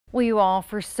Well, you all,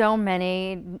 for so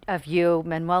many of you,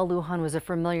 Manuel Lujan was a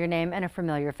familiar name and a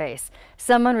familiar face.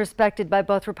 Someone respected by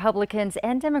both Republicans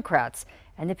and Democrats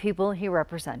and the people he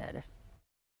represented.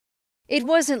 It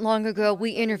wasn't long ago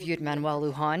we interviewed Manuel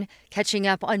Lujan, catching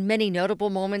up on many notable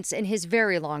moments in his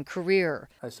very long career.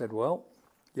 I said, well,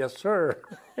 yes, sir.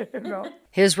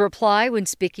 His reply when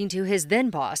speaking to his then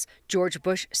boss, George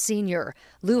Bush Sr.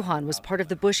 Lujan was part of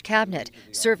the Bush cabinet,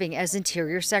 serving as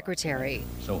Interior Secretary.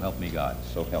 So help me God.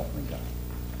 So help me God.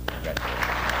 Okay.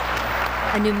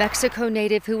 A New Mexico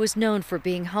native who was known for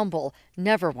being humble,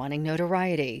 never wanting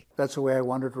notoriety. That's the way I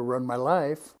wanted to run my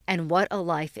life. And what a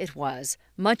life it was,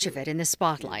 much of it in the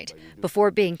spotlight.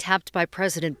 Before being tapped by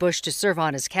President Bush to serve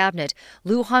on his cabinet,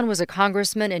 Luján was a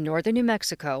congressman in northern New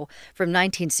Mexico from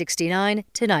 1969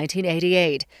 to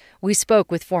 1988. We spoke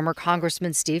with former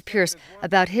Congressman Steve Pierce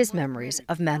about his memories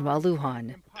of Manuel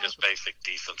Lujan. His basic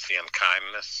decency and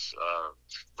kindness.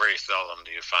 Very seldom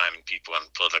do you find people in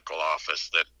political office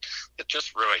that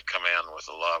just really come in with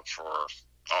a love for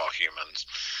all humans.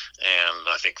 And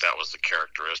I think that was the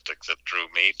characteristic that drew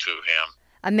me to him.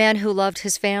 A man who loved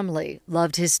his family,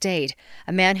 loved his state.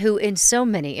 A man who, in so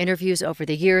many interviews over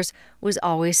the years, was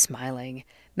always smiling.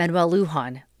 Manuel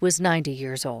Lujan was 90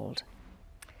 years old.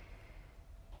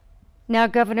 Now,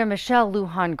 Governor Michelle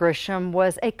Lujan Grisham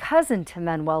was a cousin to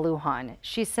Manuel Lujan.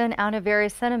 She sent out a very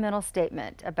sentimental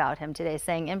statement about him today,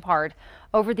 saying, in part,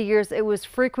 over the years, it was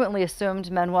frequently assumed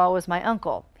Manuel was my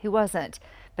uncle. He wasn't,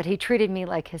 but he treated me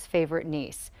like his favorite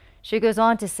niece. She goes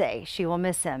on to say she will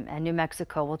miss him and New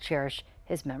Mexico will cherish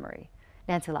his memory.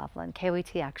 Nancy Laughlin,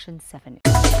 KOAT Action 7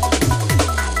 News.